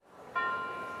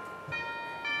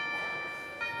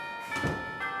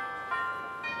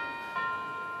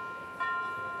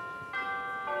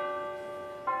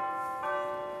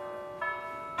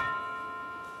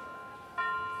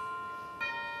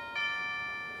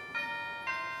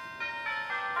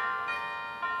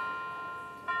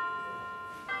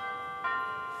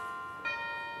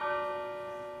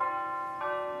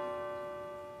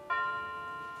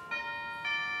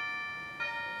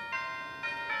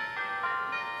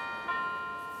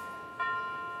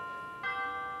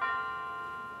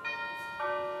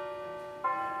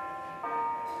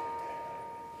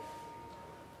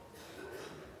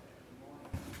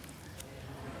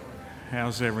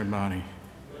How's everybody?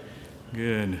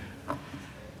 Good.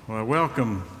 Well,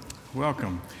 welcome.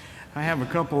 I have a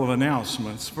couple of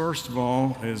announcements. First of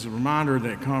all, as a reminder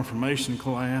that confirmation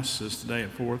class is today at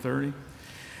 4:30.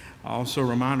 Also a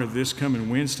reminder this coming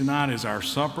Wednesday night is our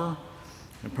supper,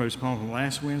 postponed from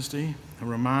last Wednesday. A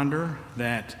reminder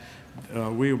that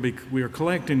we are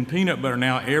collecting peanut butter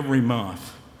now every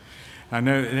month. I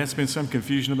know that's been some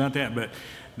confusion about that, but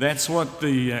that's what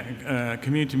the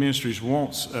Community Ministries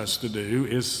wants us to do.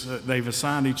 Is they've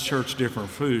assigned each church different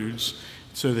foods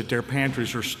so that their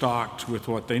pantries are stocked with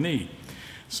what they need.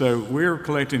 So we're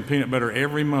collecting peanut butter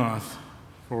every month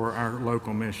for our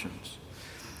local missions.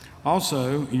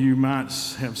 Also, you might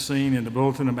have seen in the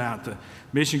bulletin about the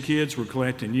mission kids. We're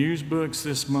collecting used books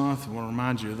this month. I want to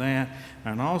remind you of that.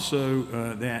 And also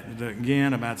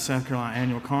again, about the South Carolina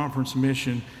Annual Conference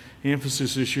mission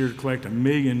emphasis this year to collect 1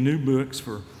 million new books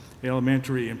for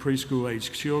elementary and preschool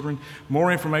age children.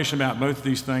 More information about both of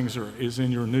these things is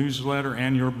in your newsletter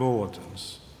and your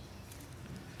bulletins.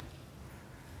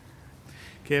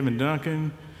 Kevin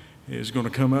Duncan is going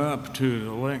to come up to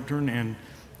the lectern and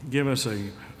give us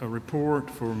a report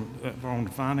on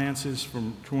finances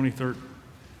from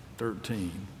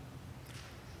 2013.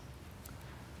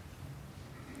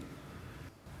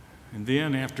 And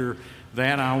then after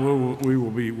that, we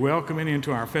will be welcoming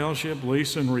into our fellowship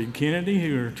Lisa and Reed Kennedy,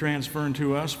 who are transferring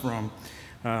to us from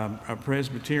a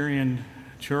Presbyterian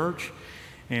church,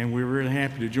 and we're really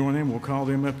happy to join them. We'll call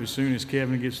them up as soon as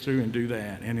Kevin gets through and do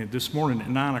that. And this morning at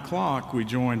 9 o'clock, we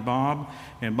joined Bob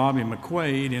and Bobby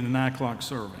McQuaid in the 9 o'clock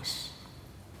service.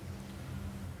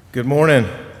 Good morning.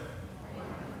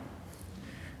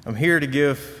 I'm here to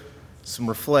give some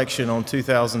reflection on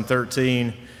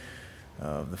 2013,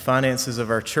 the finances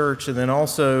of our church, and then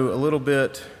also a little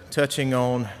bit touching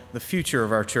on the future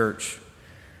of our church.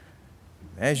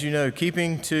 As you know,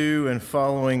 keeping to and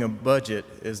following a budget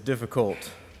is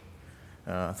difficult.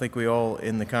 I think we all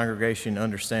in the congregation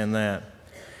understand that.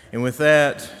 And with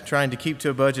that, trying to keep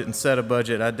to a budget and set a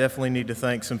budget, I definitely need to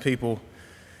thank some people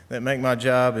that make my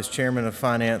job as chairman of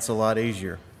finance a lot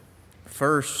easier.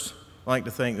 First, I'd like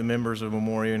to thank the members of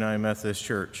Memorial United Methodist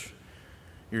Church.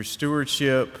 Your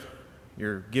stewardship,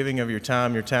 your giving of your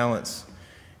time, your talents,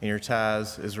 and your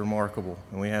tithes is remarkable,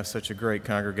 and we have such a great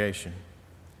congregation.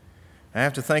 I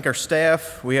have to thank our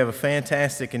staff. We have a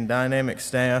fantastic and dynamic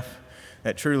staff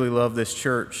that truly love this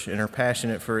church and are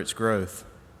passionate for its growth.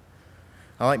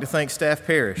 I'd like to thank Staff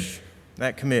Parish,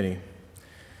 that committee.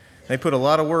 They put a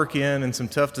lot of work in, and some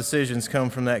tough decisions come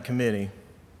from that committee.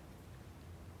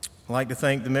 I'd like to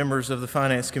thank the members of the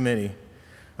Finance Committee.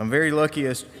 I'm very lucky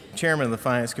as chairman of the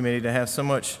Finance Committee to have so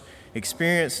much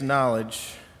experience and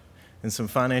knowledge and some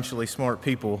financially smart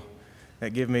people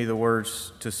that give me the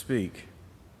words to speak.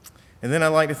 And then I'd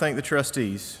like to thank the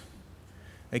trustees.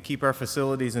 They keep our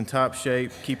facilities in top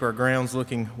shape, keep our grounds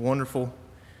looking wonderful,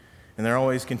 and they're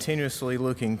always continuously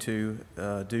looking to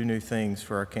do new things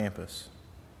for our campus.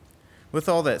 With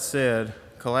all that said,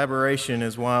 collaboration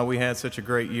is why we had such a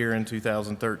great year in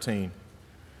 2013.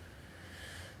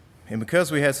 And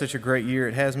because we had such a great year,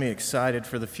 it has me excited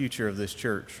for the future of this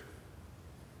church.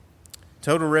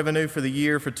 Total revenue for the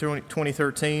year for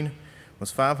 2013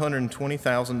 was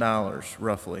 $520,000,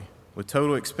 roughly, with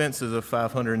total expenses of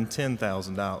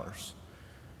 $510,000.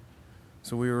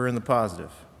 So we were in the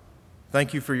positive.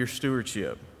 Thank you for your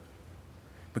stewardship.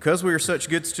 Because we are such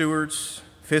good stewards,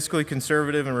 fiscally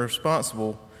conservative and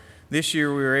responsible, this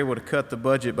year we were able to cut the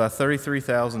budget by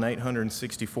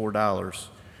 $33,864,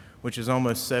 which is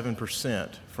almost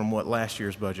 7% from what last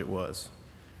year's budget was.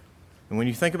 And when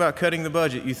you think about cutting the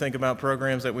budget, you think about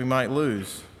programs that we might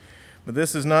lose. But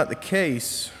this is not the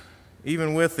case.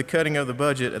 Even with the cutting of the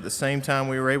budget, at the same time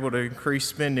we were able to increase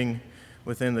spending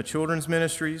within the children's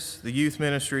ministries, the youth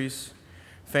ministries,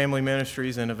 family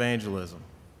ministries, and evangelism.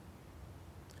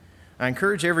 I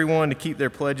encourage everyone to keep their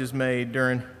pledges made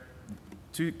to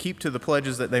the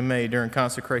pledges that they made during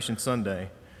Consecration Sunday,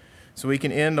 so we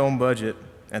can end on budget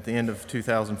at the end of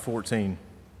 2014.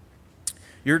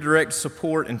 Your direct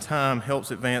support and time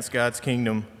helps advance God's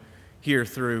kingdom here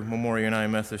through Memorial United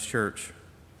Methodist Church.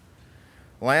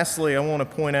 Lastly, I want to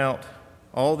point out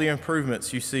all the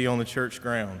improvements you see on the church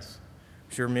grounds.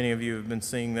 I'm sure many of you have been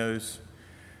seeing those.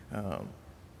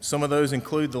 Some of those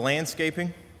include the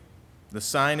landscaping, the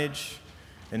signage,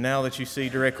 and now that you see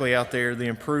directly out there, the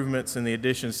improvements and the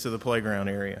additions to the playground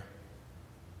area.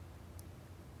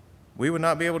 We would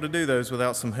not be able to do those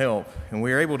without some help, and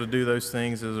we are able to do those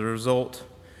things as a result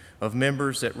of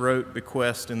members that wrote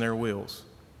bequests in their wills.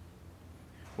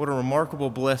 What a remarkable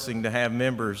blessing to have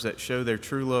members that show their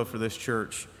true love for this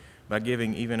church by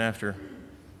giving even after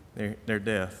their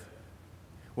death.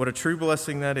 What a true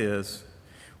blessing that is.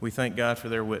 We thank God for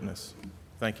their witness.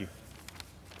 Thank you.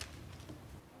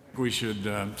 We should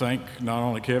thank not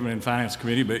only Kevin and Finance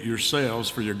Committee, but yourselves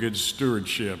for your good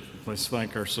stewardship. Let's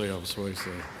thank ourselves, what do you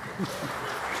say?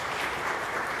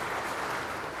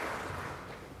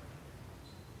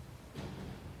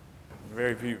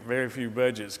 Very few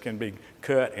budgets can be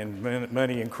cut and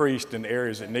money increased in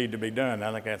areas that need to be done.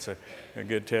 I think that's a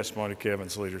good testimony to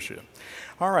Kevin's leadership.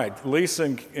 All right,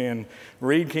 Lisa and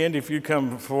Reed, Kendi, if you come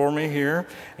before me here,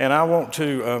 and I want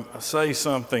to say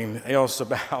something else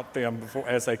about them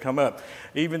as they come up.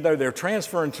 Even though they're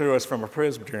transferring to us from a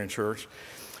Presbyterian church,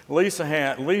 Lisa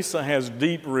has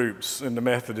deep roots in the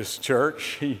Methodist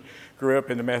church. She grew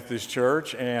up in the Methodist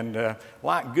church, and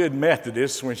like good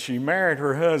Methodists, when she married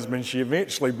her husband, she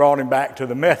eventually brought him back to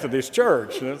the Methodist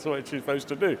church. That's what she's supposed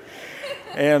to do.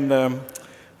 And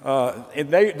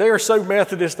they are so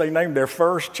Methodist, they named their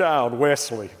first child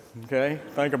Wesley. Okay?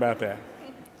 Think about that.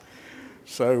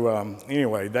 So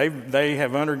anyway, they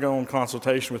have undergone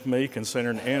consultation with me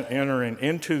considering entering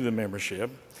into the membership.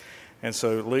 And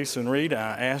so, Lisa and Reed,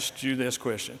 I asked you this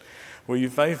question. Will you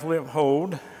faithfully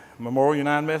uphold Memorial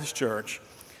United Methodist Church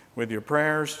with your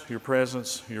prayers, your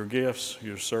presence, your gifts,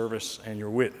 your service, and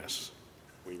your witness?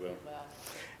 We will.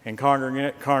 And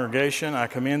congregation, I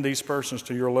commend these persons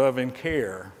to your love and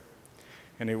care.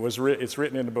 And it's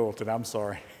written in the bulletin, I'm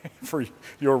sorry, for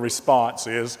your response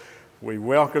is, we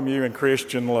welcome you in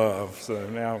Christian love. So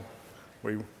now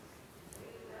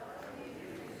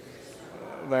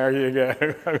there you go.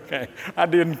 Okay. I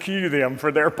didn't cue them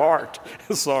for their part.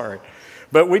 Sorry.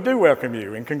 But we do welcome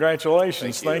you, and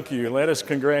congratulations. Thank you. Let us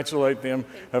congratulate them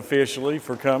officially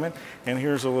for coming. And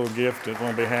here's a little gift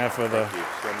on behalf of the... Thank you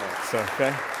so much. So,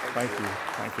 okay? Thank you.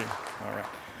 Thank you. All right.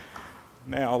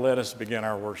 Now let us begin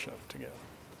our worship together.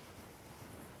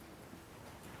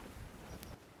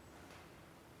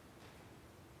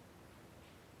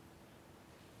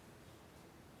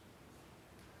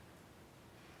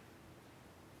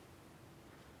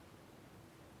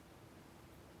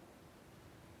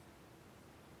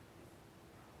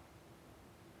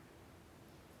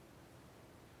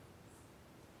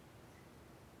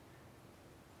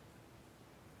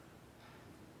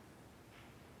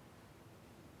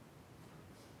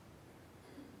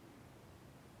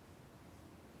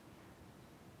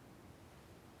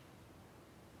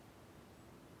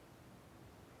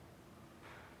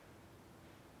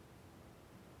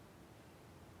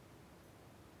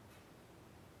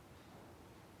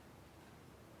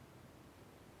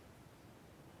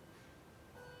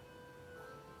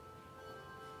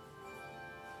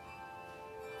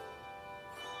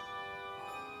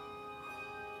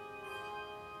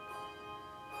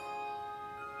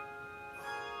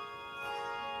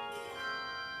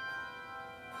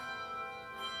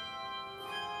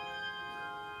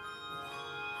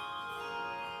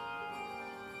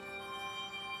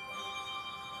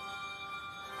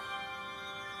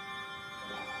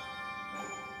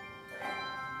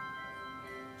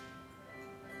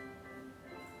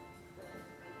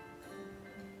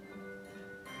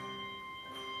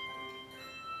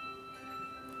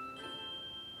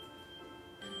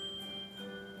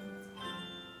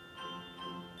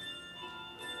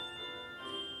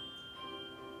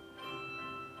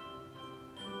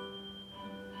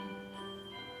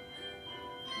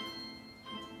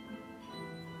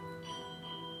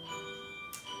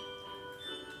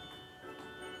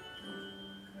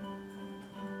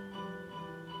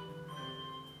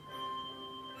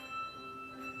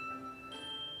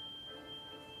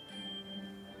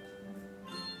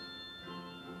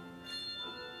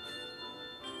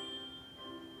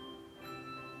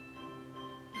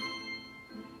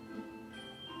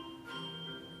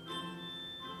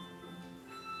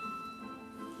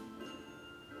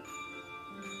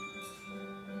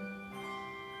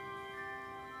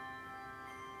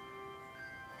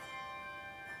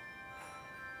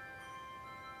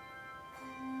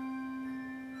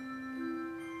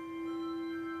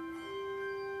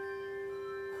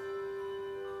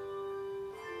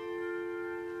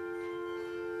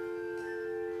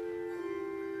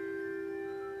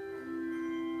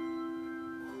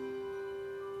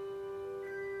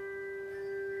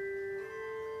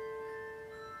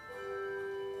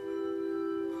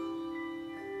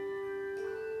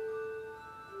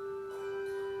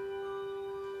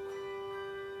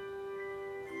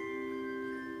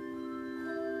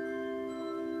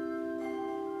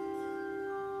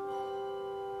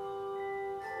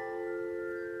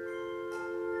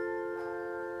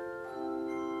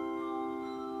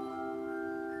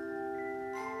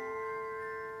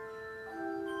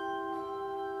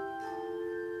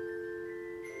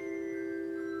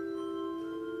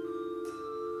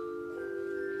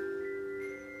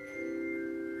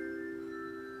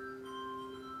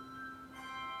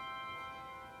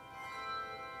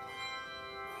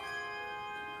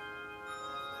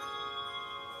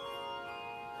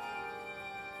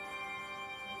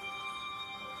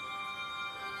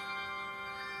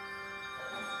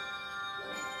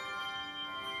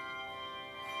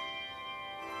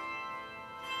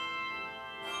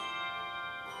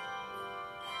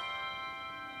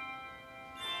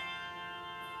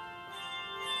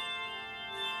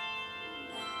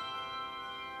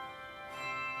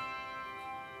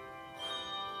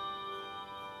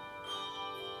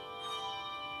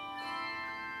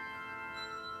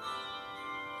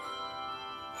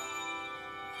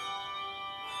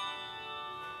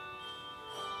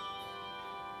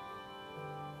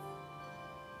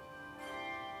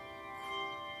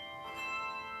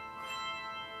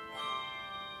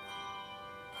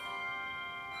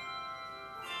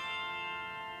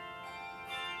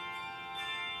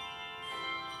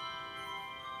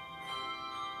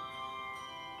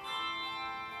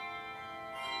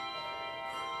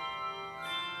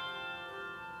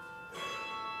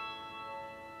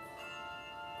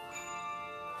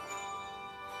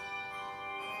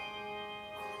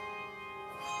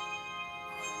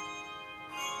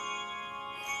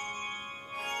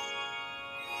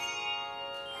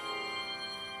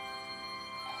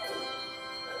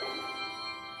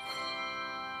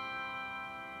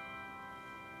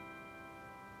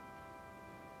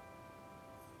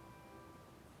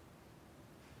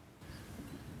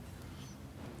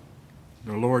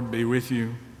 The Lord be with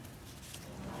you.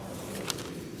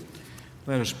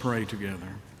 Let us pray together.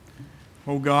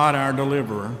 O God, our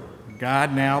deliverer,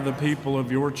 guide now the people of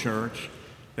your church,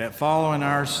 that following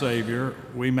our Savior,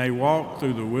 we may walk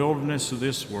through the wilderness of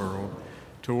this world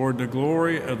toward the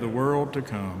glory of the world to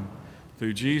come,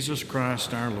 through Jesus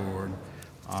Christ our Lord.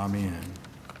 Amen.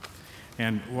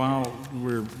 And while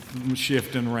we're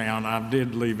shifting around, I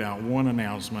did leave out one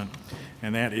announcement,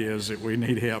 and that is that we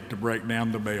need help to break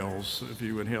down the bells. If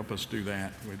you would help us do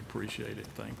that, we'd appreciate it.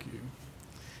 Thank you.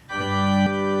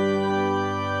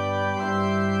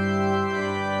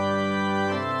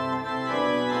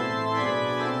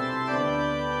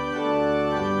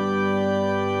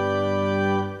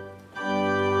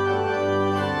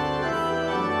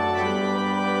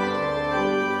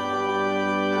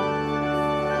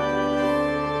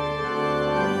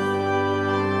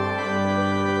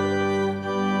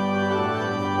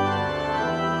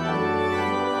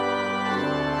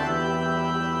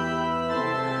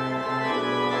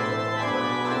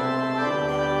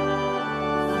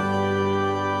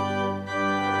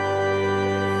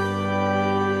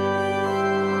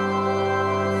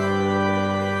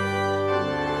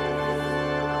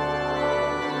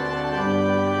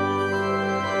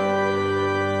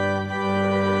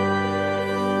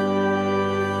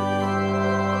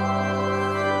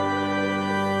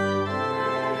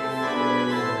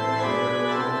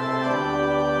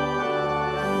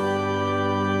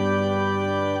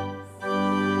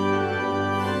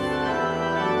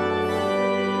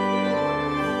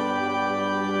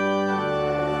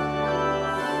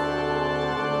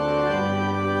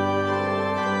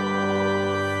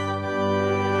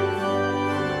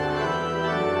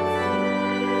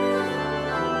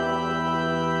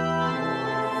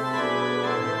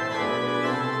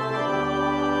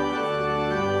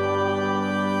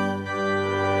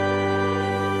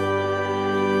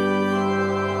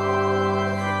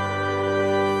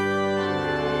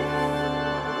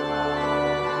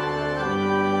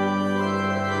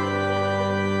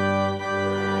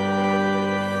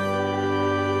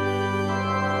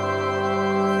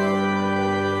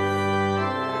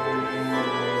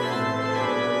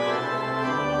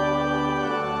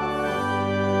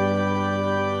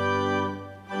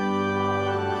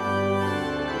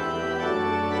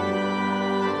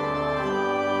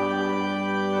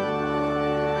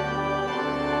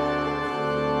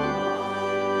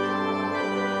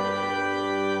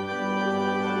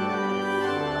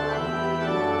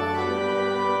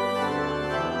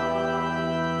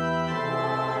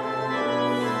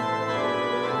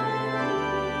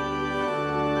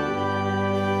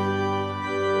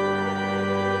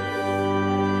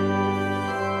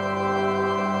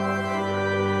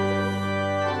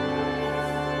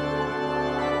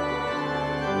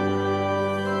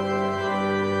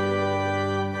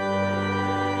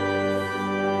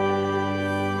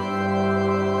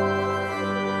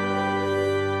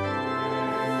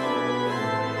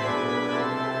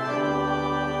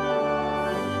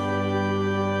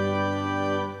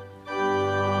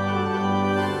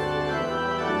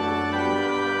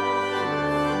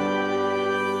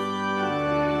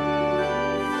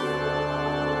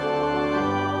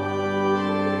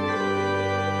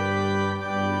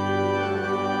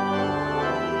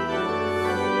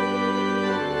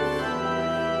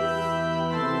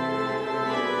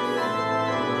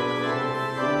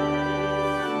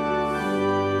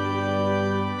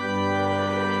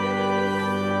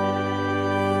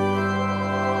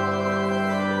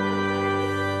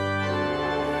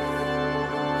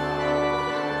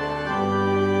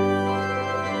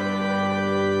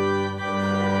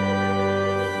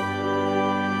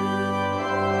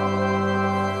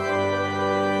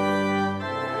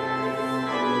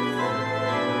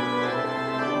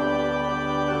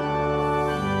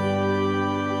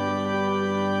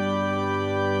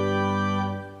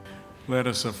 Let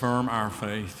us affirm our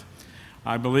faith.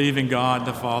 I believe in God,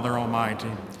 the Father Almighty,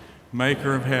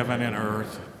 maker of heaven and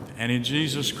earth, and in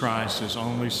Jesus Christ, his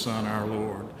only Son, our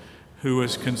Lord, who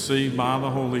was conceived by the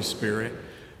Holy Spirit,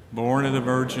 born of the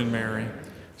Virgin Mary,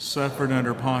 suffered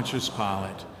under Pontius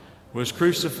Pilate, was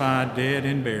crucified, dead,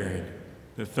 and buried.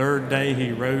 The third day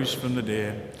he rose from the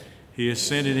dead. He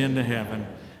ascended into heaven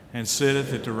and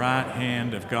sitteth at the right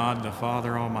hand of God the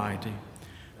Father Almighty.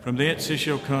 From thence he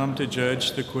shall come to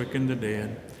judge the quick and the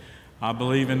dead. I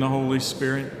believe in the Holy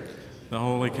Spirit, the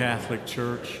Holy Catholic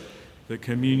Church, the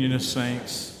communion of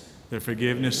saints, the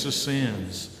forgiveness of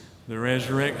sins, the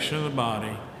resurrection of the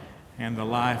body, and the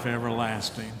life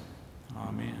everlasting.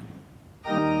 Amen.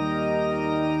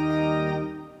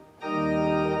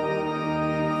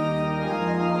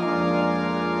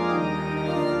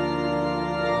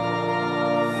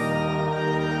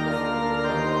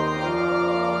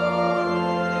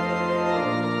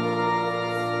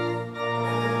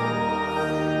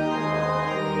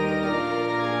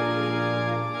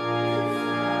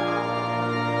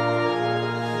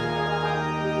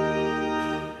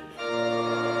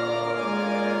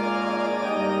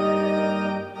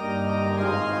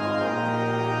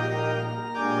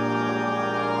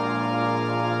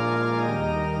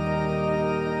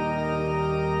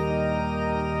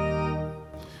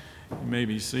 may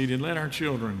be seated. Let our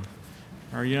children,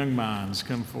 our young minds,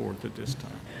 come forth at this time.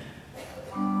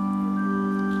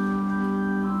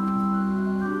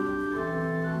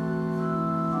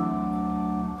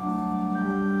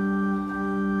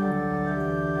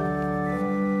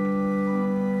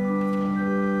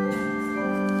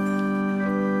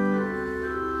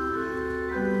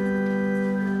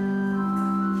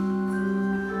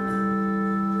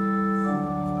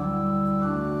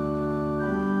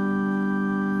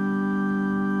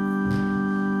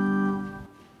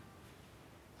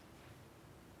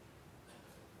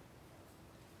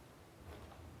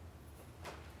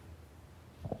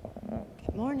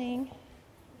 Morning.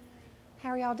 How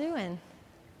are y'all doing?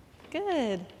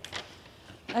 Good.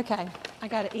 Okay, I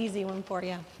got an easy one for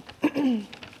you.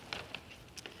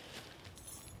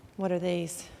 What are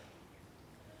these?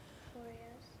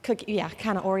 Oreos. Yeah,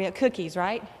 kind of Oreo cookies,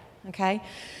 right? Okay.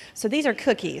 So these are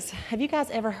cookies. Have you guys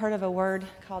ever heard of a word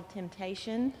called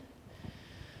temptation?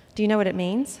 Do you know what it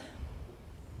means?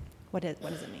 What does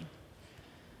it mean?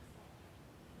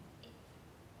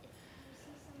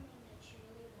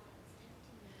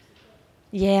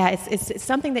 Yeah, it's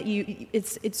something that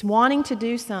it's wanting to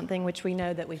do something which we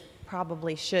know that we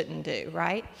probably shouldn't do,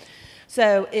 right?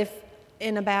 So if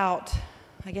in about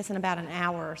an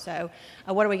hour or so,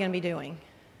 what are we going to be doing?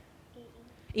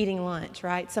 Eating lunch,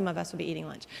 right? Some of us will be eating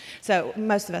lunch. So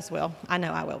most of us will. I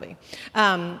know I will be.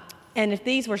 And if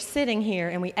these were sitting here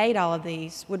and we ate all of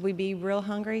these, would we be real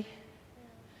hungry?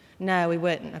 No, we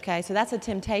wouldn't, okay? So that's a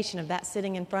temptation of that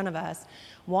sitting in front of us,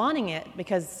 wanting it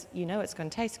because you know it's going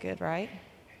to taste good, right?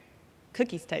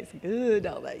 Cookies taste good,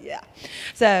 don't they? Yeah.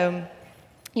 So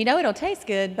you know it'll taste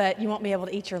good, but you won't be able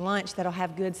to eat your lunch that'll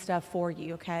have good stuff for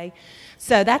you, okay?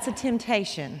 So that's a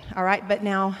temptation, all right? But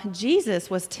now Jesus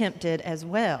was tempted as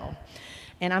well.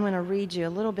 And I'm going to read you a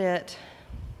little bit.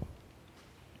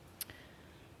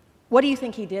 What do you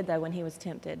think he did, though, when he was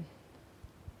tempted?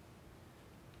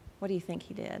 What do you think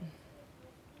he did?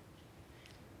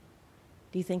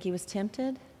 Do you think he was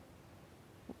tempted?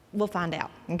 We'll find out.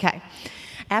 Okay.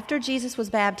 After Jesus was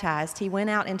baptized, he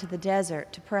went out into the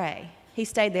desert to pray. He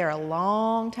stayed there a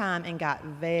long time and got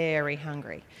very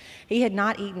hungry. He had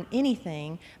not eaten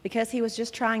anything because he was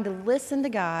just trying to listen to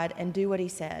God and do what he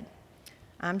said.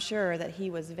 I'm sure that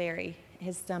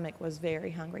his stomach was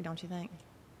very hungry, don't you think?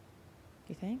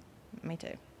 You think? Me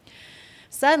too.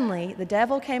 Suddenly, the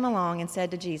devil came along and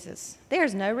said to Jesus,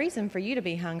 "There's no reason for you to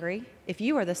be hungry. If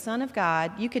you are the Son of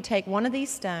God, you could take one of these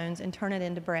stones and turn it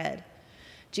into bread."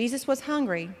 Jesus was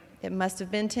hungry. It must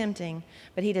have been tempting,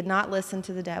 but he did not listen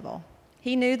to the devil.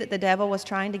 He knew that the devil was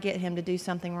trying to get him to do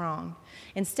something wrong.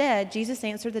 Instead, Jesus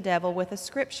answered the devil with a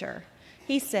scripture.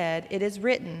 He said, "It is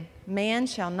written, man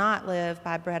shall not live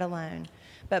by bread alone,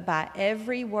 but by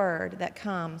every word that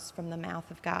comes from the mouth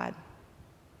of God."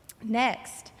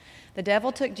 Next, the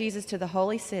devil took Jesus to the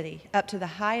holy city, up to the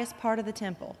highest part of the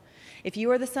temple. "If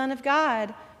you are the Son of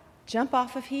God, jump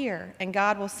off of here, and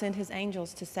God will send his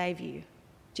angels to save you."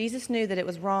 Jesus knew that it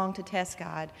was wrong to test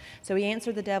God, so he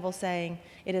answered the devil, saying,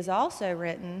 "It is also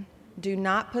written, do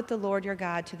not put the Lord your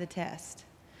God to the test."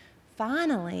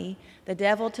 Finally, the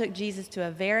devil took Jesus to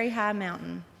a very high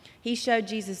mountain. He showed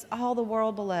Jesus all the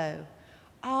world below.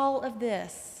 "All of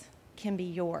this can be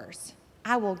yours.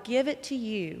 I will give it to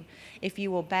you if you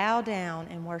will bow down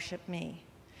and worship me."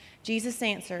 Jesus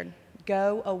answered,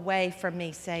 "Go away from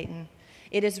me, Satan.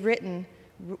 It is written,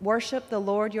 worship the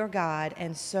Lord your God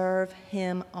and serve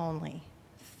him only."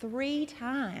 3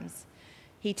 times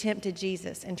he tempted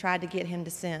Jesus and tried to get him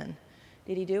to sin.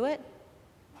 Did he do it?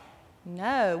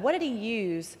 No. What did he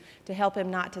use to help him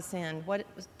not to sin?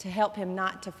 To help him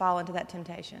not to fall into that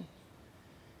temptation?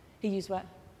 He used what?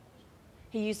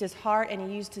 He used his heart and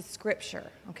he used his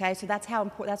scripture, okay? So that's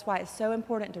why it's so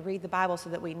important to read the Bible so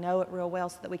that we know it real well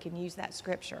so that we can use that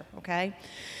scripture, okay?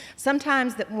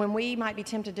 Sometimes when we might be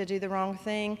tempted to do the wrong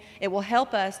thing, it will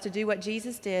help us to do what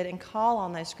Jesus did and call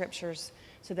on those scriptures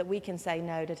so that we can say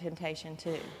no to temptation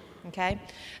too, okay?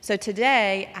 So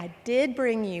today, I did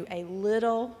bring you a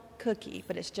little cookie,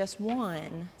 but it's just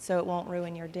one, so it won't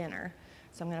ruin your dinner.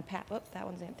 So I'm going to that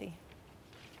one's empty.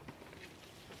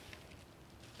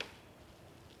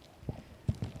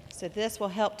 So this will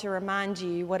help to remind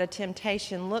you what a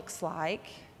temptation looks like,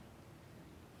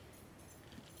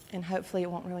 and hopefully it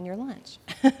won't ruin your lunch.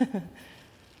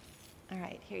 All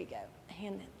right, here you go.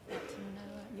 Hand that to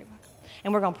Noah. You're welcome.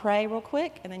 And we're going to pray real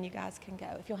quick, and then you guys can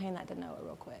go. If you'll hand that to Noah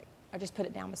real quick, or just put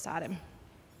it down beside him.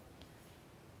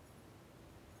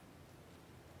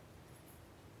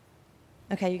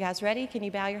 Okay, you guys ready? Can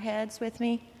you bow your heads with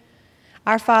me?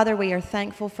 Our Father, we are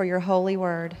thankful for your holy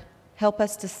word. Help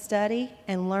us to study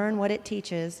and learn what it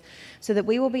teaches so that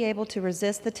we will be able to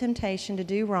resist the temptation to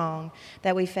do wrong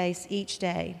that we face each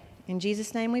day. In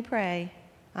Jesus' name we pray.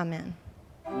 Amen.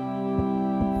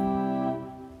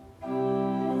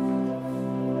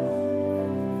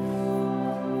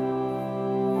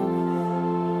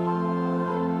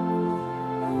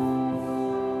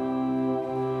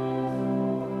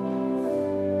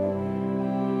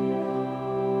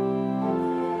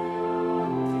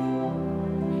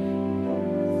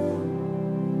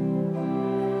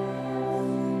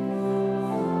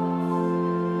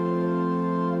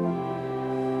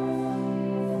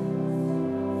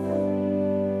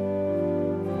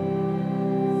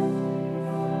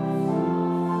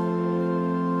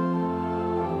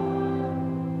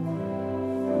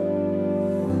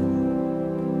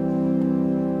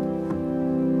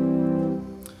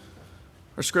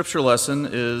 Our scripture lesson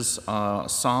is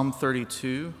Psalm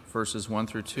 32, verses 1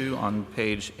 through 2 on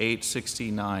page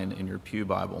 869 in your Pew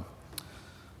Bible.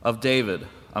 Of David,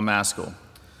 a maskil.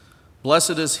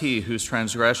 Blessed is he whose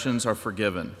transgressions are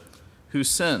forgiven,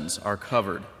 whose sins are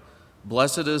covered.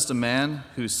 Blessed is the man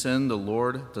whose sin the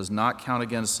Lord does not count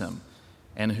against him,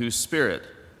 and whose spirit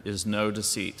is no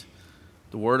deceit.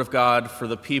 The word of God for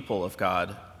the people of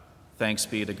God. Thanks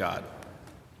be to God.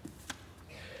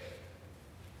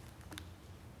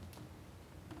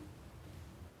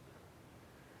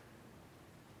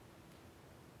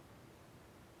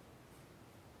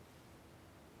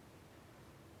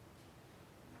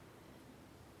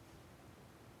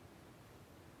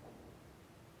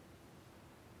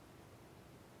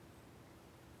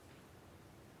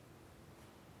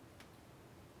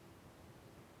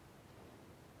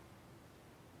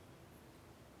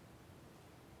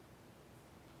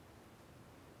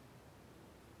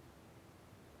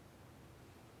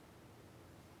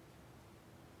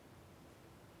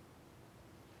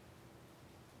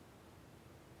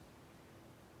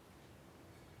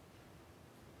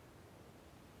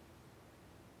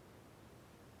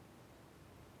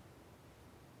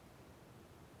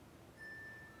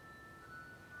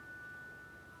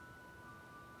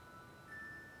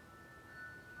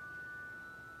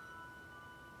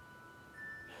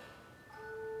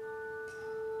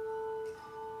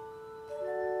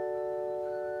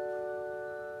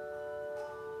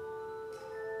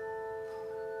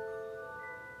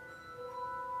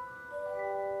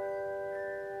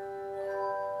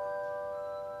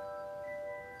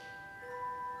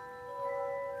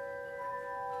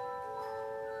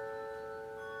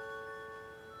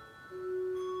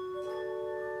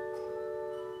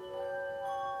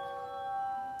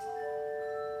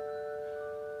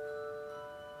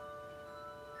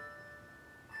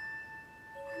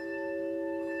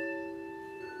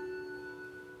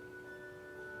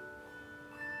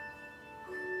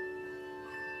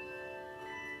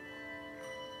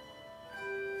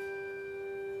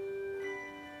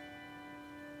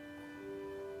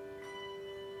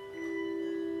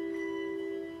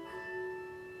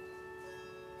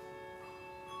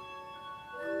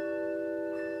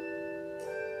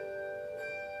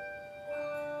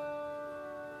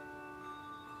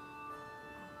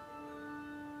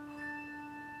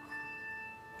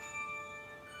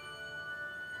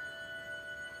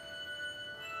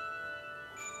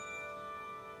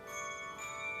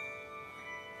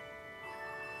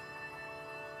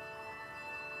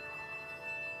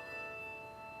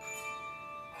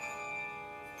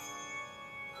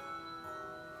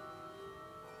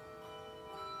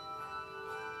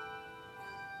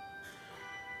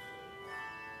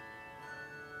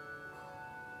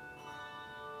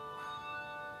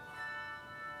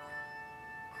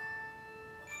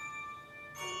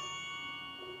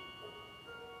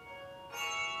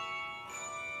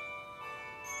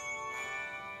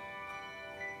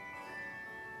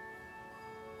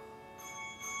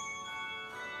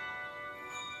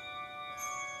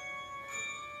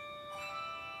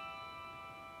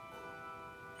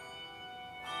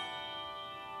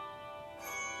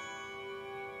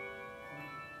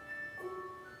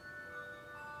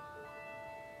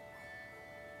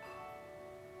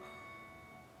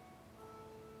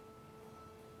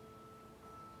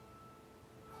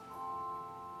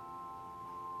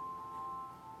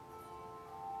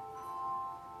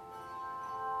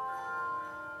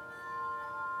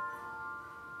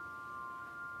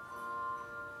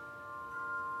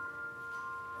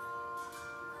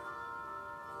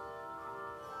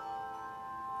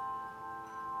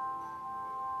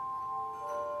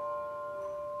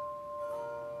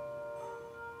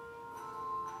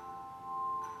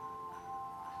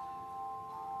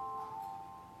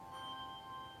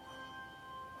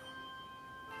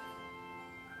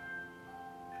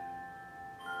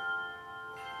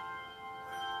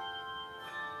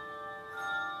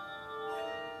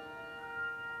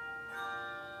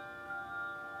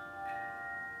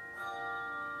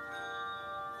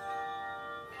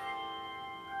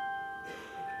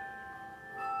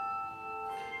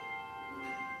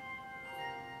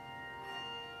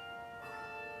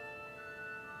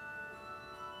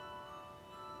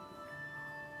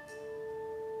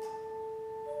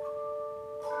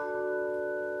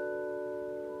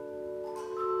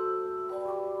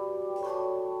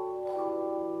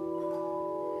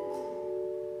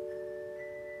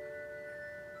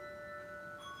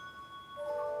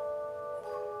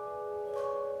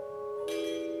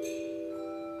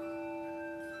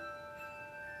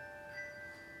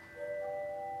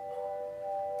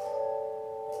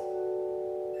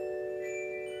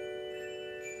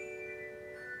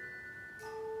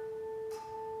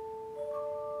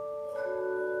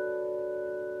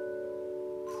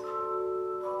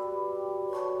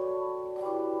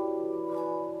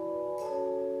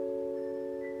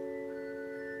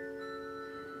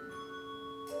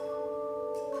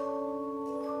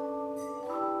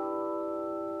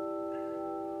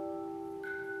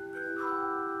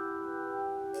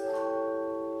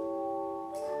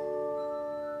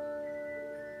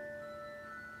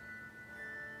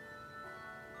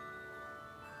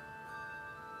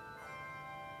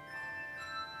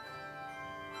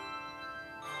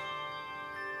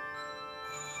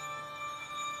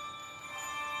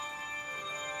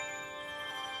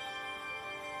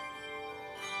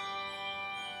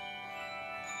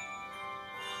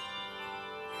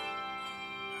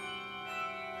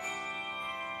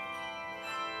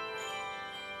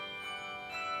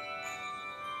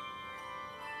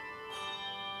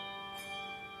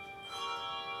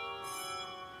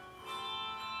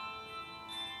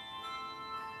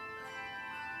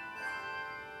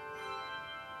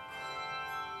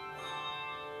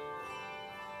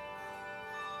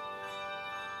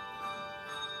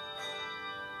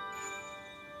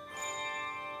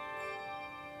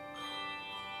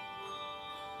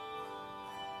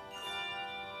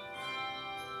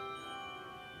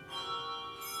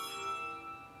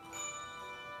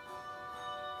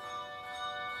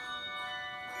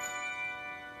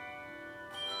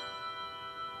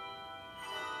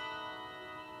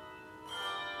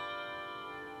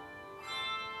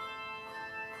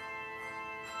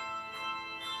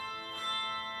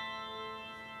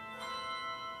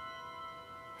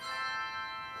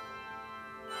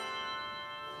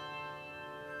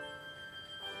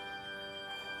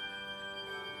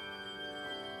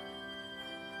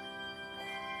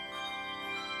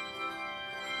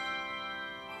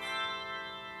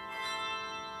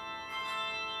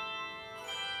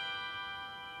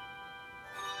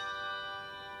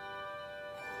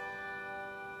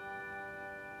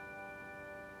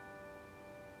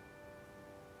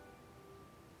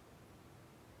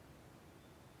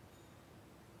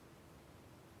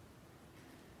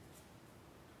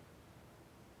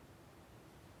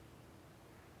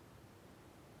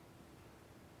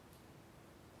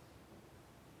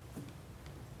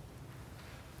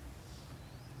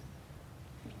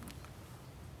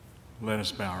 Let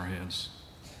us bow our heads.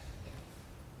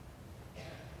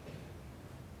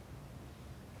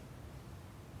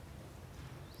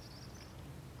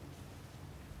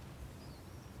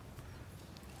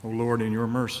 O Lord, in your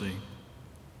mercy,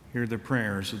 hear the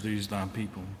prayers of these thy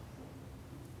people.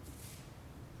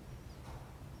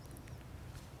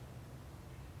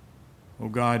 O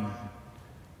God,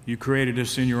 you created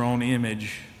us in your own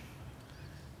image.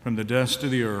 From the dust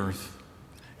of the earth,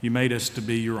 you made us to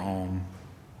be your own.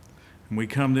 And we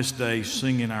come this day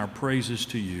singing our praises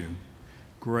to you.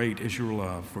 Great is your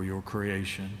love for your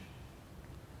creation.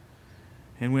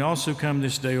 And we also come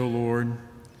this day, O Lord,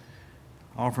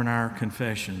 offering our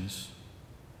confessions.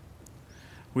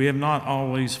 We have not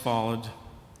always followed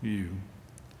you.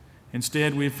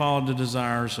 Instead, we have followed the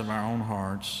desires of our own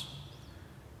hearts.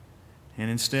 And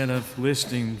instead of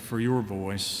listening for your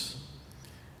voice,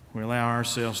 we allow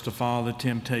ourselves to follow the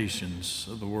temptations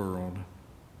of the world.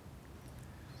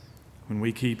 When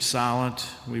we keep silent,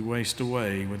 we waste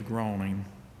away with groaning.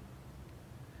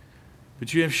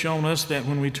 But you have shown us that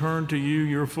when we turn to you,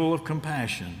 you're full of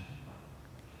compassion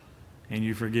and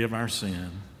you forgive our sin.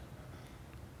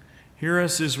 Hear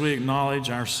us as we acknowledge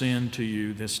our sin to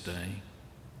you this day.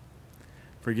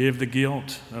 Forgive the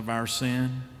guilt of our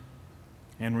sin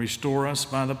and restore us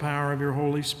by the power of your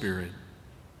Holy Spirit.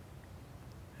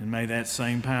 And may that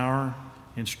same power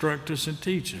instruct us and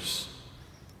teach us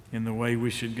in the way we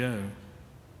should go.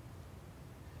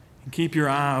 And keep your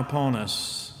eye upon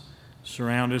us.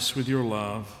 Surround us with your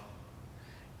love.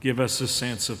 Give us a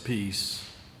sense of peace.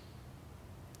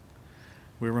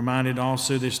 We're reminded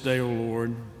also this day, O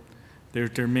Lord,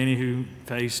 that there are many who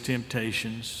face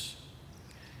temptations.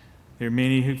 There are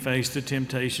many who face the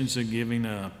temptations of giving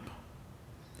up.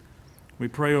 We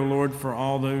pray, O Lord, for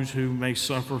all those who may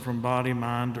suffer from body,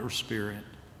 mind, or spirit.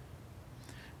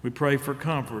 We pray for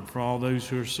comfort for all those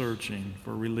who are searching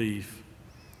for relief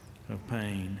of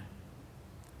pain.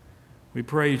 We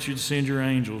pray that you'd send your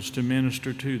angels to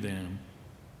minister to them.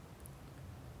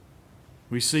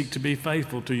 We seek to be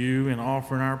faithful to you in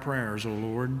offering our prayers, O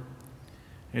Lord,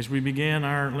 as we begin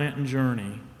our Lenten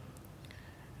journey,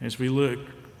 as we look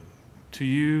to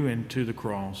you and to the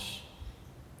cross.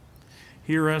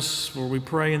 Hear us, for we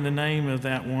pray in the name of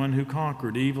that one who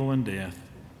conquered evil and death,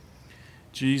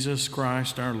 Jesus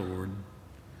Christ our Lord,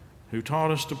 who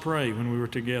taught us to pray when we were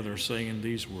together saying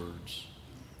these words.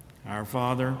 Our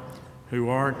Father, who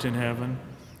art in heaven,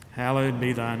 hallowed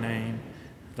be thy name.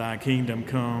 Thy kingdom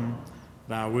come,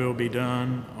 thy will be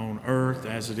done on earth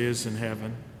as it is in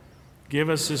heaven. Give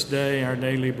us this day our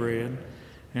daily bread,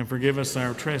 and forgive us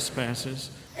our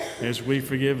trespasses, as we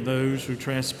forgive those who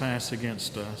trespass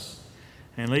against us.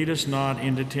 And lead us not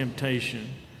into temptation,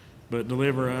 but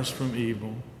deliver us from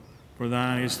evil. For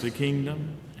thine is the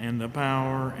kingdom, and the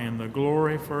power, and the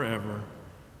glory forever.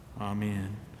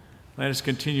 Amen. Let us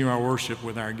continue our worship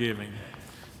with our giving.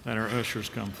 Let our ushers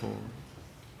come forward.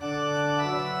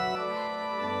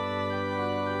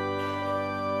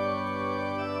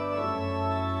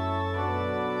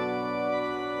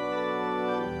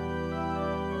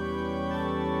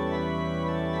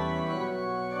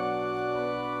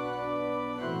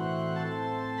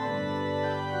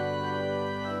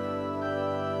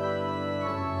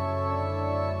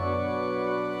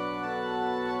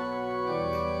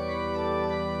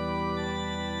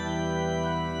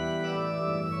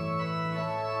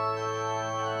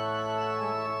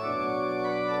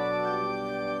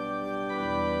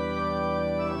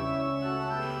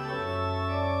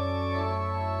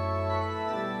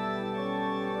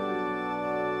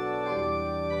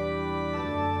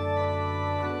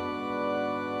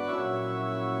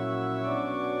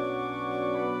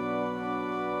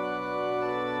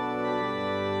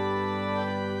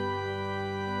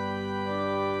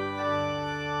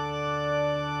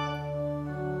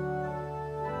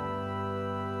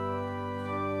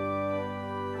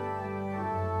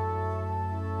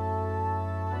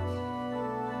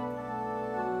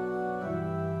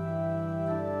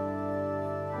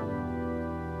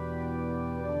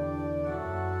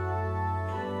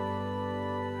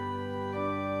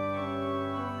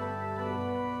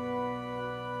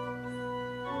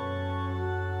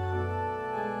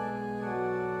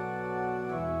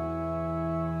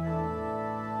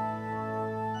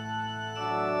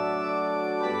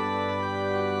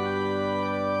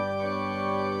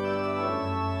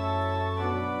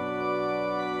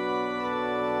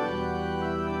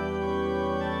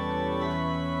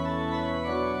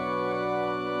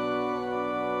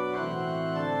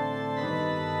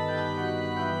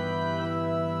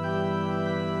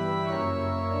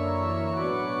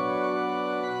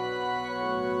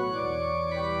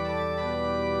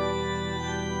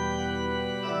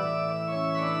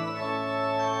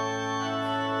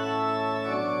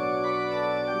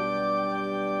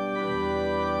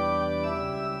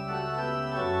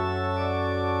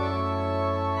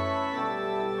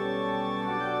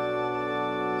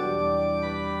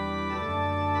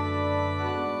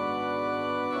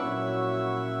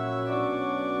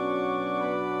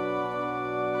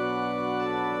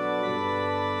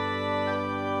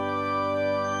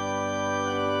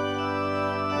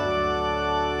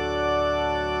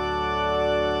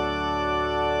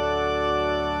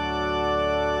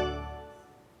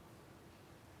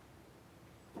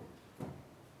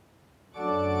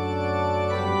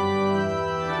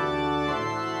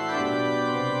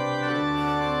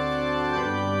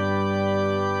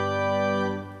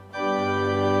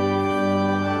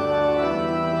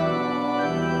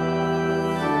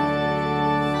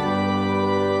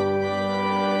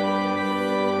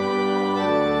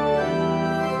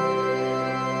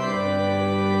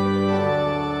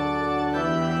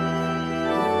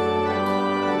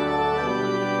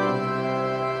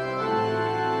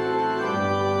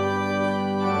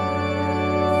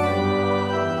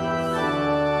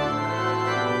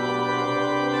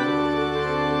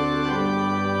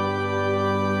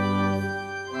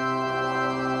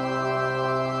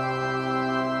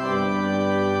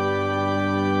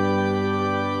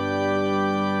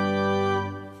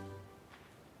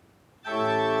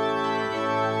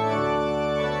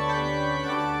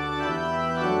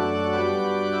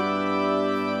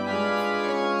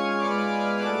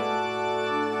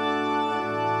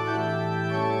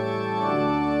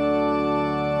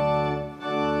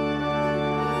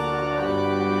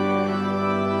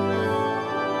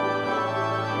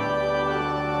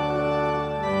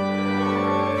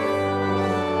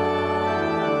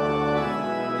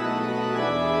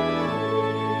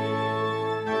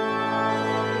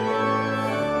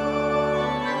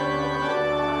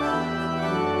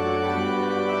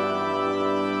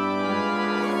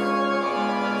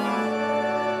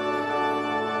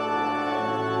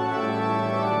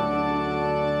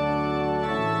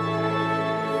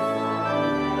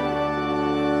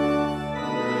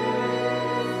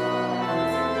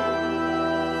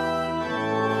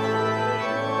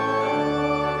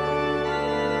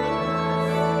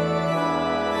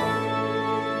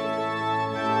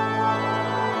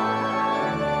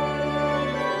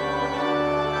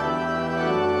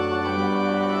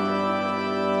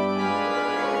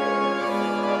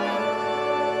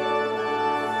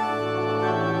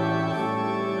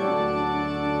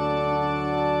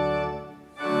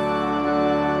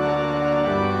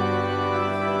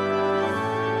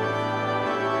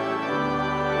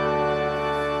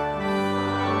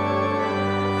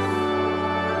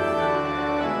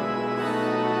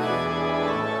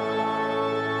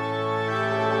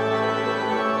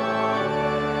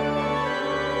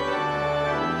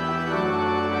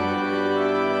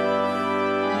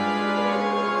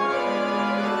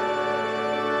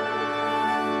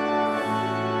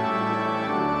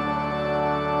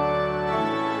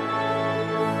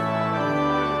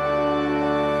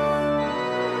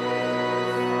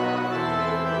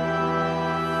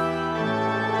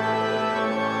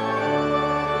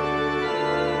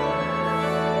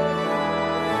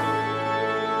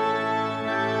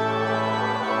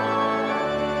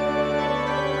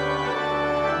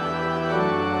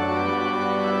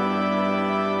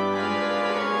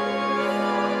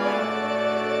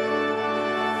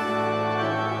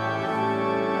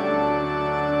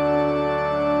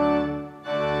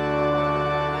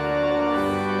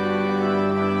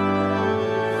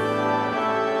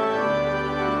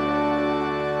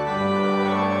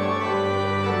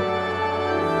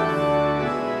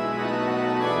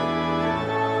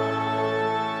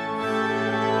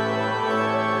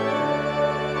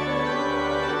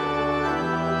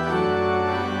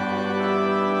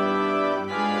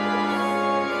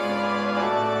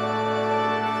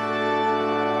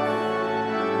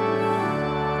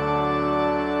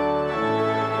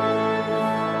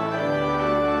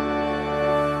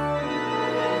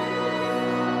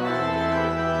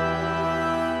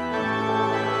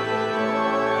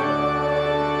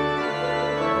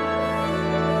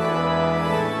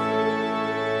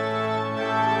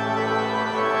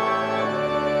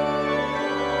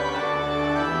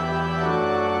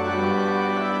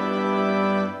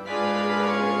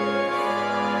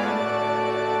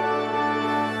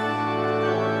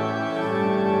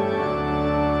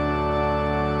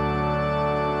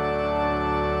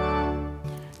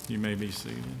 may be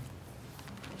seated.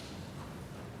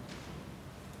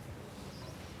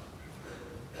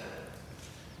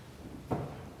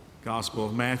 Gospel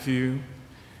of Matthew,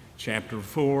 chapter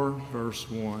 4, verse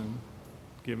 1.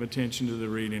 Give attention to the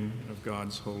reading of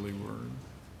God's holy word.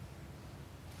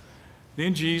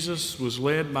 Then Jesus was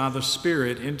led by the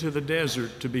Spirit into the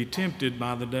desert to be tempted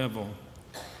by the devil.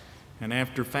 And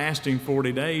after fasting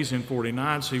 40 days and 40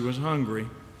 nights, he was hungry.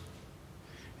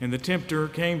 And the tempter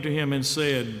came to him and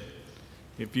said,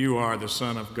 "If you are the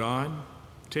Son of God,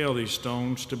 tell these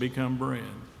stones to become bread."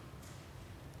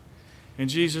 And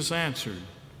Jesus answered,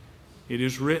 "It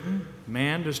is written,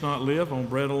 man does not live on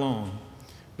bread alone,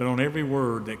 but on every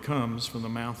word that comes from the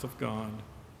mouth of God."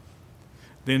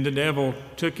 Then the devil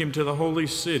took him to the holy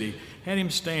city, had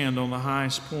him stand on the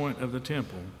highest point of the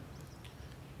temple.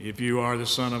 "If you are the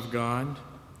Son of God,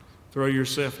 throw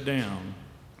yourself down,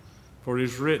 for it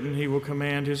is written, he will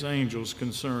command his angels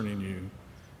concerning you,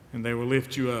 and they will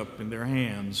lift you up in their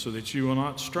hands so that you will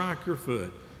not strike your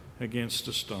foot against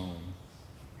a stone."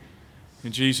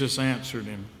 And Jesus answered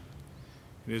him,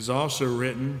 "It is also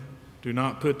written, do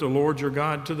not put the Lord your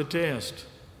God to the test."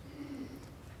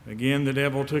 Again, the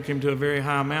devil took him to a very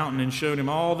high mountain and showed him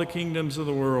all the kingdoms of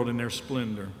the world in their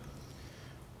splendor.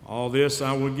 "All this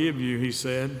I will give you," he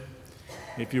said,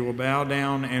 "if you will bow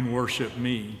down and worship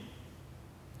me."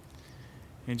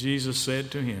 And Jesus said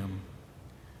to him,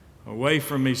 "Away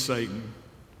from me, Satan,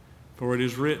 for it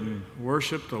is written,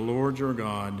 worship the Lord your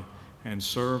God and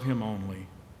serve him only."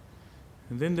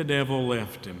 And then the devil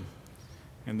left him,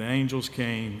 and the angels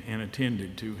came and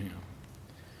attended to him.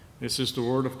 This is the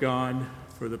word of God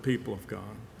for the people of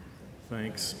God.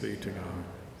 Thanks be to God.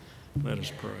 Let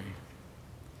us pray.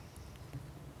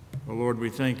 Well, Lord, we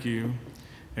thank you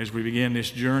as we begin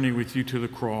this journey with you to the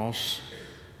cross,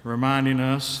 reminding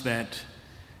us that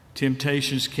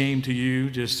temptations came to you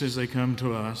just as they come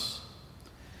to us.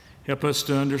 Help us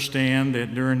to understand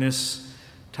that during this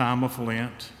time of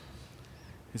Lent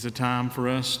is a time for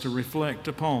us to reflect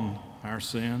upon our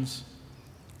sins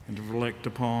and to reflect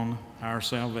upon our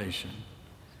salvation.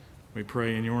 We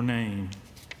pray in your name.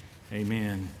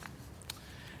 Amen.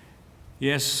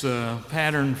 Yes,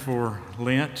 pattern for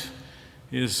Lent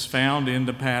is found in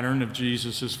the pattern of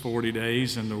Jesus' 40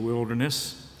 days in the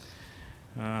wilderness.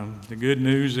 The good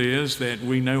news is that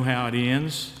we know how it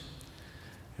ends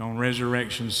on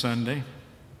Resurrection Sunday.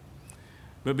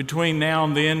 But between now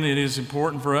and then, it is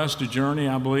important for us to journey,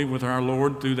 I believe, with our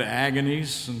Lord through the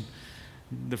agonies and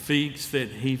defeats that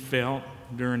he felt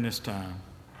during this time.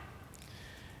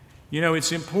 You know,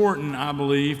 it's important, I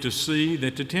believe, to see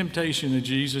that the temptation of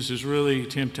Jesus is really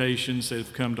temptations that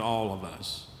have come to all of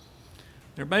us.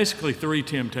 There are basically three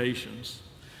temptations,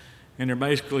 and there are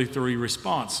basically three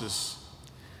responses.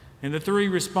 And the three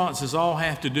responses all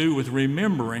have to do with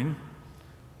remembering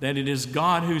that it is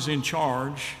God who's in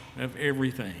charge of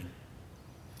everything.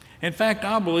 In fact,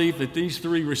 I believe that these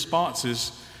three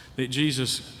responses that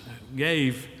Jesus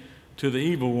gave to the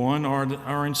evil one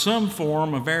are in some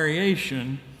form a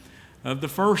variation of the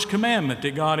first commandment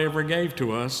that God ever gave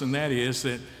to us, and that is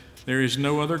that there is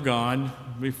no other God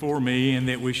before me and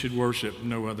that we should worship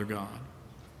no other God.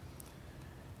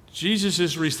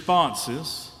 Jesus'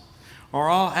 responses are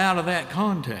all out of that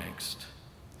context.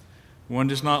 One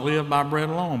does not live by bread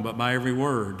alone, but by every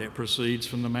word that proceeds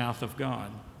from the mouth of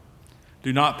God.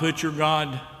 Do not put your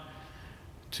God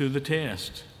to the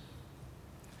test,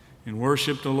 and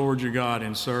worship the Lord your God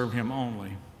and serve him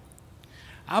only.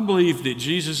 I believe that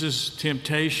Jesus'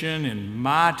 temptation and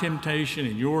my temptation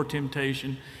and your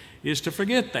temptation is to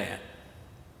forget that.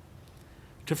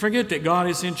 To forget that God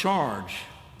is in charge.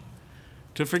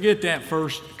 To forget that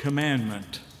first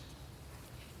commandment.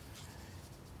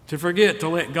 To forget to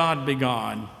let God be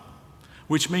God,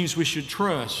 which means we should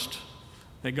trust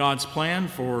that God's plan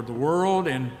for the world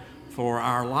and for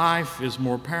our life is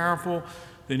more powerful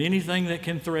than anything that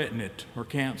can threaten it or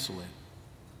cancel it.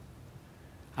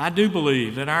 I do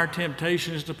believe that our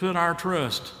temptation is to put our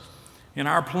trust in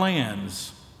our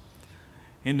plans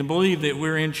and to believe that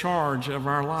we're in charge of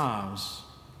our lives.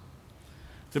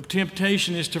 The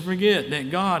temptation is to forget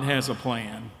that God has a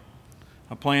plan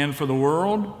for the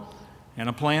world and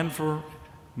a plan for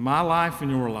my life and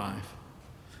your life,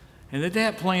 and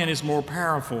that plan is more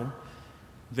powerful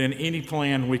than any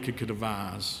plan we could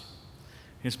devise.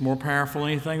 It's more powerful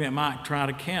than anything that might try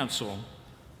to cancel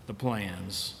the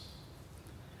plans.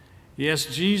 Yes,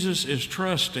 Jesus is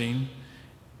trusting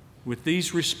with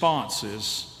these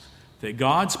responses that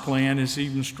God's plan is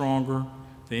even stronger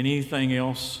than anything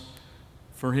else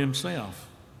for himself.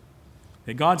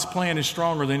 That God's plan is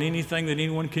stronger than anything that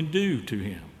anyone can do to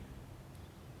him.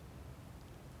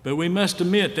 But we must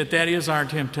admit that that is our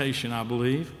temptation, I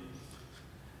believe.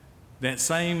 That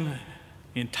same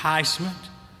enticement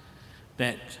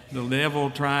that the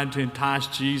devil tried to entice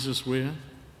Jesus with,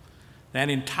 that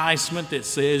enticement that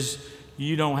says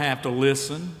you don't have to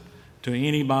listen to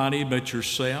anybody but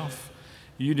yourself.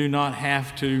 You do not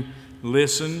have to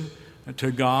listen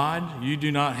to God. You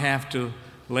do not have to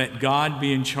let God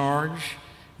be in charge.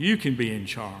 You can be in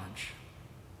charge.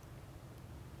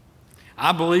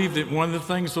 I believe that one of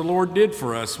the things the Lord did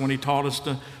for us when He taught us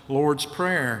the Lord's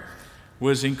Prayer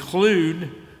was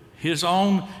include His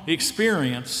own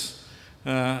experience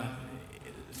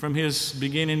from His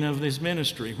beginning of His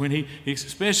ministry, when He,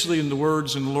 especially in the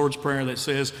words in the Lord's Prayer that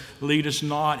says, "Lead us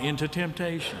not into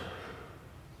temptation.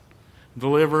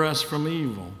 Deliver us from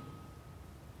evil."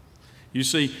 You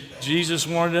see, Jesus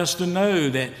wanted us to know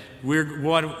that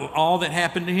all that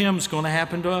happened to Him is going to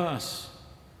happen to us.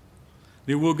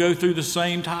 That we'll go through the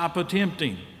same type of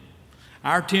tempting.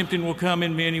 Our tempting will come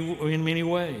in many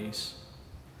ways.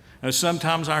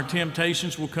 Sometimes our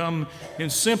temptations will come in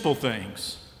simple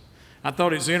things. I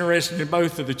thought it's interesting in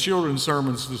both of the children's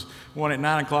sermons, one at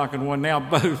 9 o'clock and one now,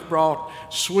 both brought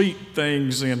sweet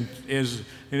things in as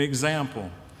an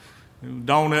example.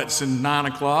 Donuts at 9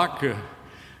 o'clock,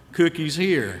 cookies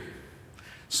here.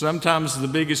 Sometimes the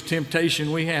biggest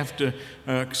temptation we have to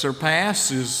surpass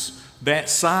is that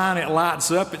sign that lights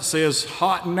up. It says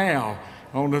 "hot now"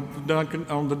 on the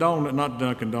donut, not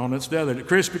Dunkin' Donuts, the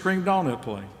Krispy Kreme donut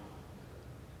place.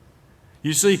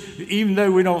 You see, even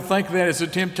though we don't think that it's a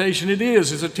temptation, it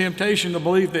is. It's a temptation to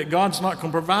believe that God's not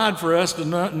going to provide for us the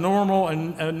normal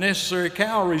and necessary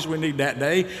calories we need that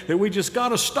day, that we just got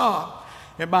to stop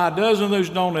and buy a dozen of those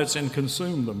donuts and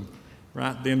consume them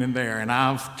right then and there. And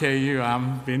I'll tell you,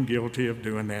 I've been guilty of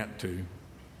doing that too.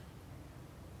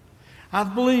 I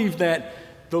believe that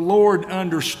the Lord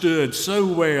understood so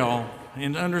well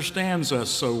and understands us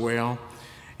so well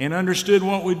and understood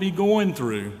what we'd be going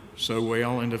through so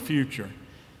well in the future.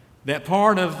 That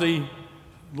part of the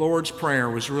Lord's Prayer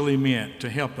was really meant to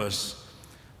help us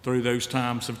through those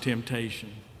times of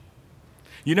temptation.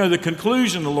 You know, the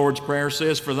conclusion of the Lord's Prayer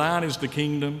says, "For thine is the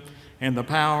kingdom and the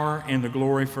power and the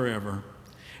glory forever."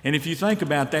 And if you think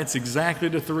about it, that's exactly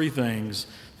the three things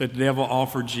that the devil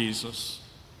offered Jesus.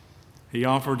 He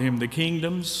offered him the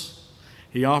kingdoms,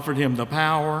 he offered him the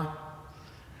power,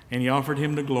 and he offered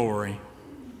him the glory.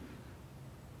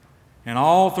 And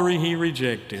all three he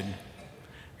rejected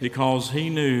because he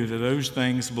knew that those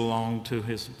things belonged to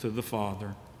the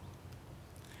Father.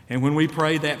 And when we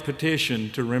pray that petition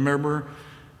to remember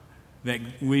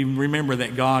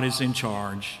that God is in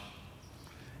charge,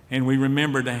 and we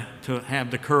remember to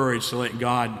have the courage to let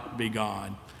God be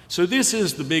God. So this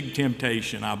is the big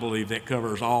temptation, I believe, that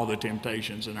covers all the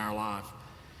temptations in our life.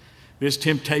 This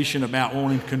temptation about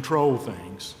wanting to control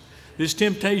things. This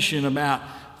temptation about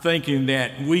thinking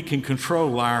that we can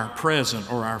control our present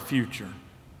or our future.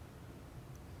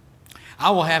 I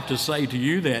will have to say to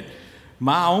you that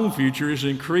my own future is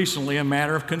increasingly a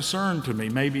matter of concern to me.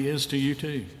 Maybe it is to you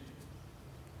too.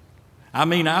 I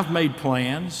mean, I've made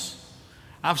plans.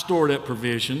 I've stored up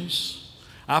provisions.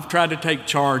 I've tried to take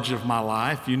charge of my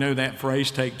life. You know that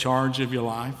phrase, take charge of your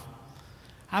life?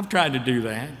 I've tried to do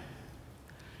that.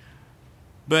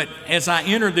 But as I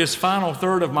enter this final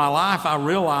third of my life, I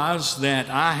realize that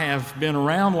I have been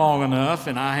around long enough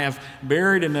and I have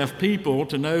buried enough people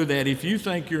to know that if you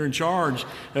think you're in charge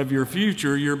of your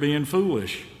future, you're being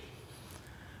foolish.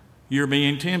 You're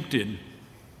being tempted.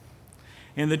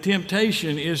 And the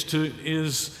temptation is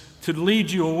to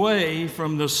lead you away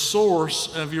from the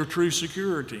source of your true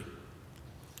security.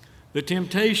 The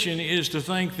temptation is to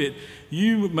think that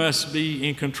you must be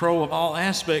in control of all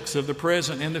aspects of the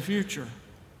present and the future.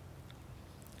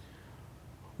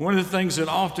 One of the things that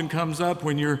often comes up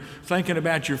when you're thinking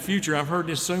about your future, I've heard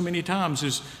this so many times,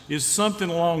 is something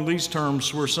along these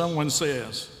terms where someone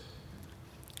says,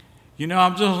 "You know,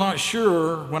 I'm just not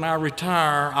sure when I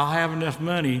retire I'll have enough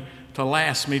money to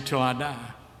last me till I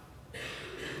die."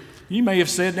 You may have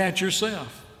said that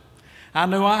yourself. I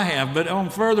know I have, but on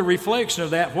further reflection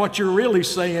of that, what you're really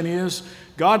saying is,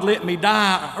 God let me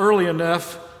die early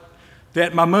enough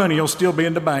that my money will still be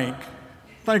in the bank.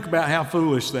 Think about how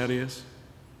foolish that is.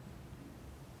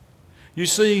 You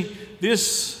see,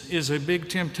 this is a big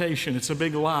temptation. It's a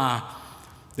big lie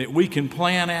that we can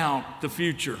plan out the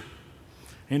future.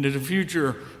 And in the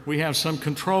future, we have some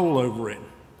control over it.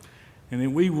 And that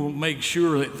we will make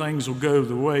sure that things will go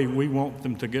the way we want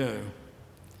them to go.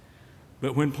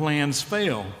 But when plans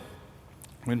fail,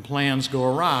 when plans go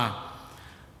awry,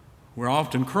 we're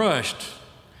often crushed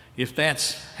if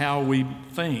that's how we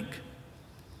think.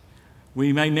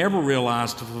 We may never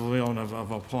realize the fulfillment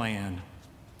of a plan,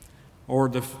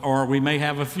 or we may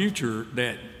have a future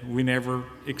that we never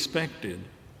expected.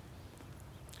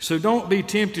 So don't be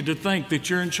tempted to think that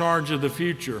you're in charge of the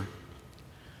future.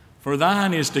 For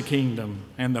thine is the kingdom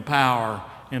and the power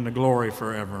and the glory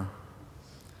forever.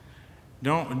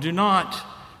 Do not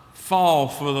fall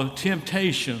for the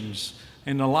temptations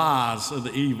and the lies of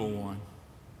the evil one.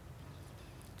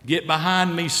 Get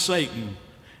behind me, Satan,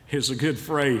 is a good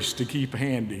phrase to keep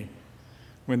handy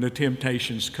when the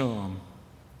temptations come.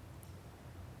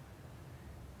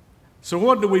 So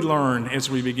what do we learn as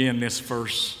we begin this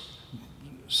first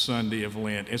Sunday of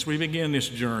Lent, as we begin this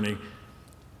journey?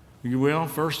 Well,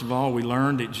 first of all, we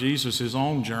learned that Jesus'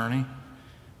 own journey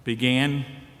began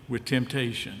with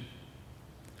temptation.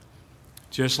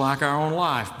 Just like our own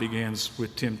life begins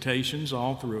with temptations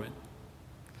all through it.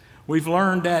 We've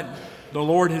learned that the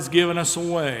Lord has given us a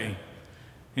way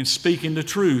in speaking the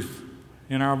truth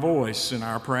in our voice, in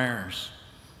our prayers,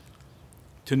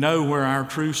 to know where our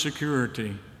true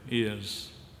security is.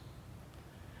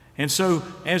 And so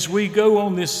as we go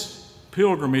on this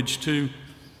pilgrimage to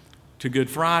Good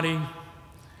Friday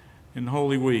and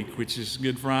Holy Week, which is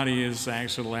Good Friday is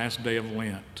actually the last day of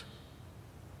Lent,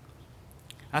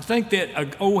 I think that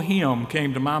an old hymn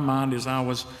came to my mind as I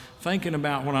was thinking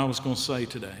about what I was going to say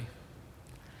today.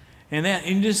 And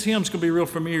this hymn's going to be real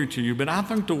familiar to you, but I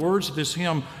think the words of this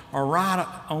hymn are right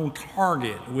on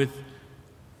target with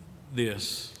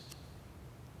this.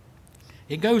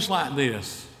 It goes like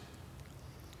this: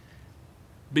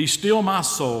 Be still, my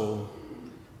soul,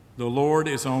 the Lord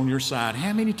is on your side.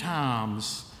 How many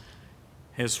times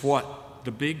has what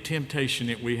the big temptation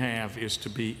that we have is to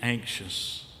be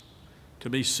anxious, to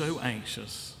be so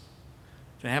anxious,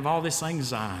 to have all this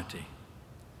anxiety?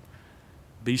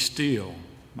 Be still,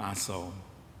 my soul.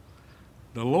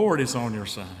 The Lord is on your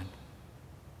side.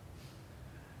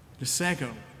 The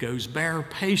second goes, bear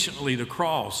patiently the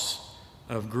cross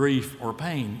of grief or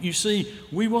pain. You see,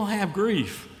 we will have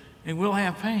grief and we'll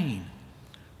have pain,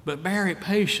 but bear it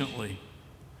patiently.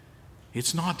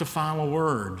 It's not the final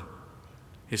word.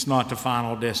 It's not the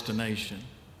final destination.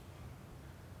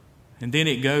 And then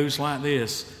it goes like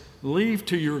this: leave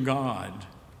to your God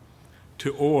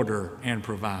to order and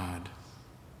provide.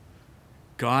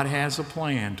 God has a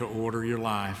plan to order your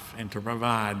life and to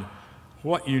provide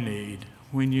what you need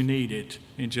when you need it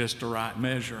in just the right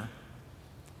measure.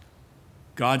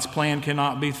 God's plan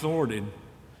cannot be thwarted.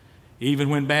 Even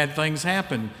when bad things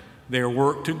happen, they're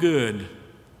worked to good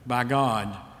by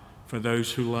God for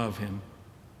those who love Him.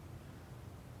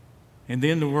 And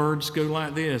then the words go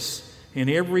like this: in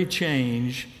every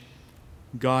change,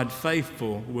 God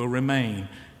faithful will remain.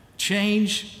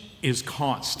 Change is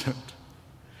constant.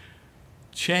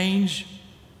 Change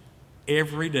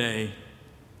every day.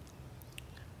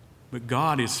 But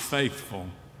God is faithful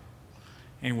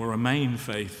and will remain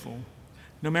faithful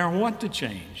no matter what the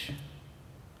change.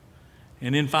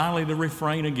 And then finally the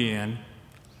refrain again: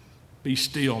 be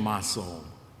still, my soul.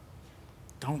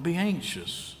 Don't be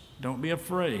anxious. Don't be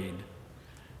afraid.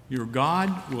 Your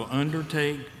God will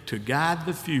undertake to guide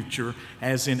the future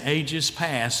as in ages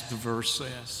past, the verse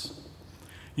says.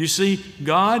 You see,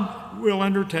 God will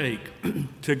undertake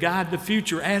to guide the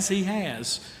future as He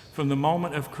has from the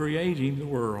moment of creating the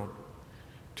world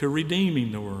to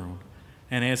redeeming the world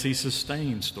and as He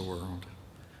sustains the world.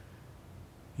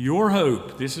 Your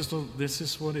hope, this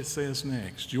is what it says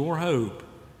next. Your hope,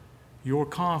 your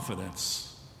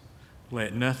confidence,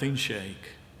 let nothing shake.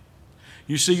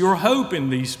 You see, your hope in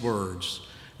these words,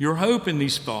 your hope in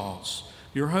these thoughts,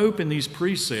 your hope in these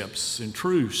precepts and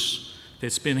truths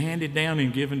that's been handed down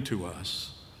and given to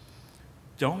us.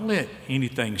 Don't let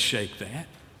anything shake that.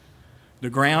 The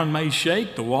ground may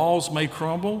shake, the walls may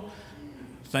crumble,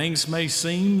 things may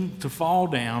seem to fall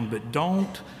down, but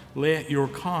don't let your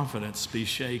confidence be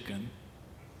shaken.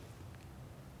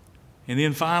 And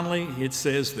then finally, it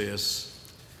says this: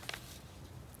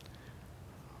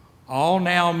 all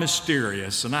now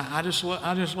mysterious. And I just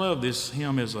love this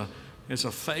hymn as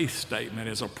a faith statement,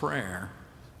 as a prayer.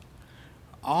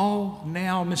 All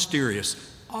now mysterious.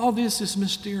 All this is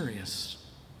mysterious.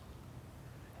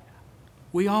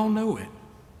 We all know it.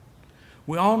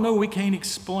 We all know we can't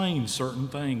explain certain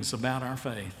things about our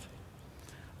faith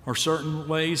or certain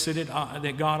ways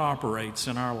that God operates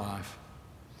in our life.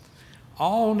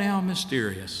 All now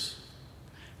mysterious.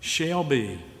 Shall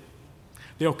be.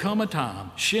 There'll come a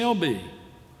time, shall be,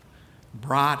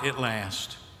 bright at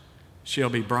last. Shall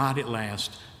be bright at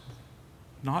last.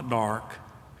 Not dark,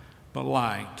 but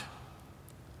light.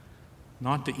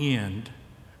 Not the end,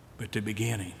 but the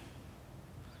beginning.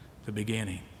 The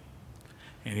beginning.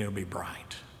 And it'll be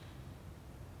bright.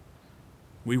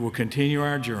 We will continue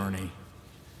our journey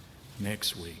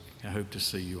next week. I hope to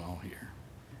see you all here.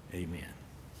 Amen.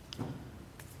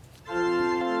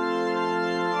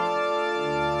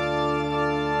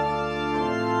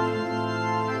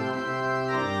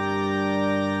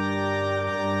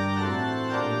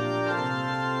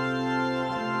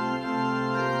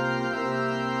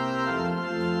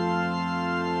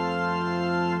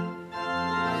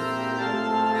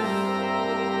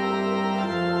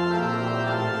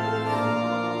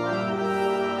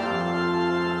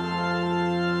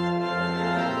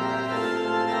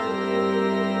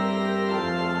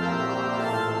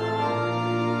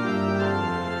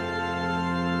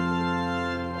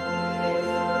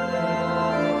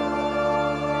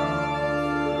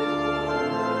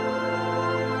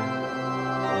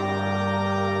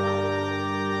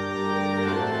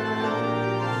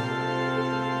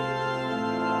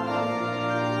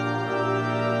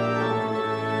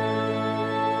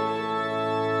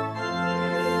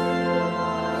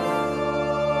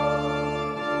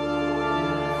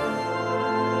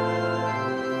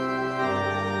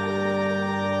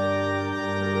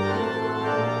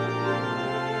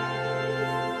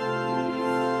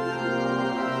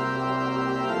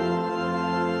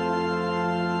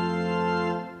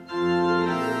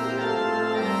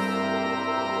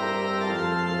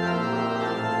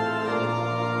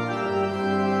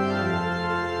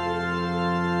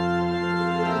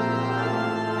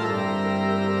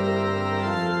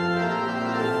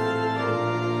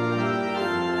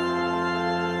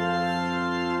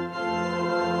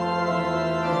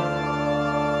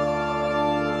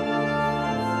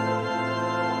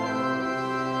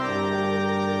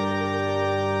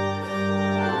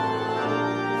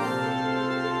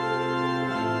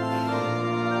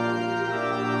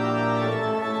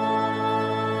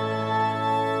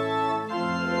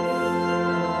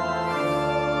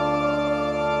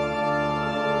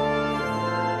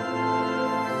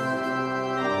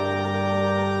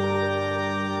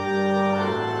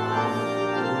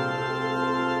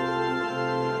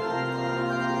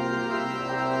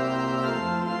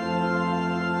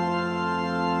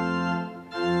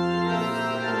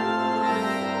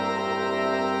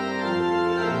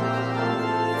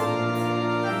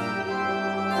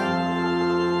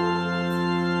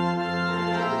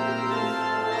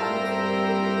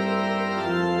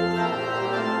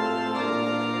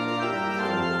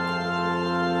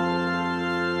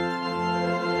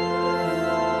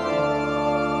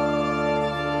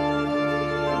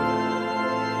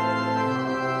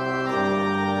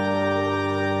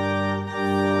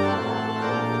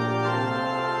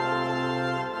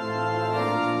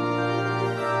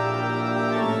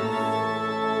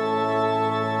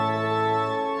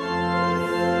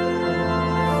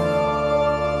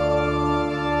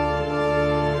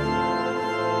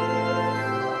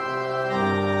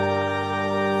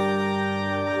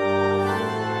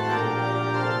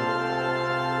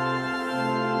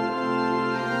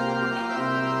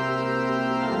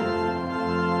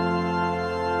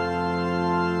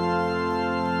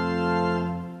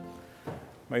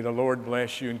 May the Lord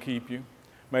bless you and keep you.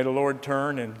 May the Lord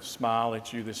turn and smile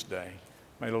at you this day.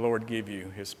 May the Lord give you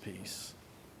his peace.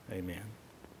 Amen.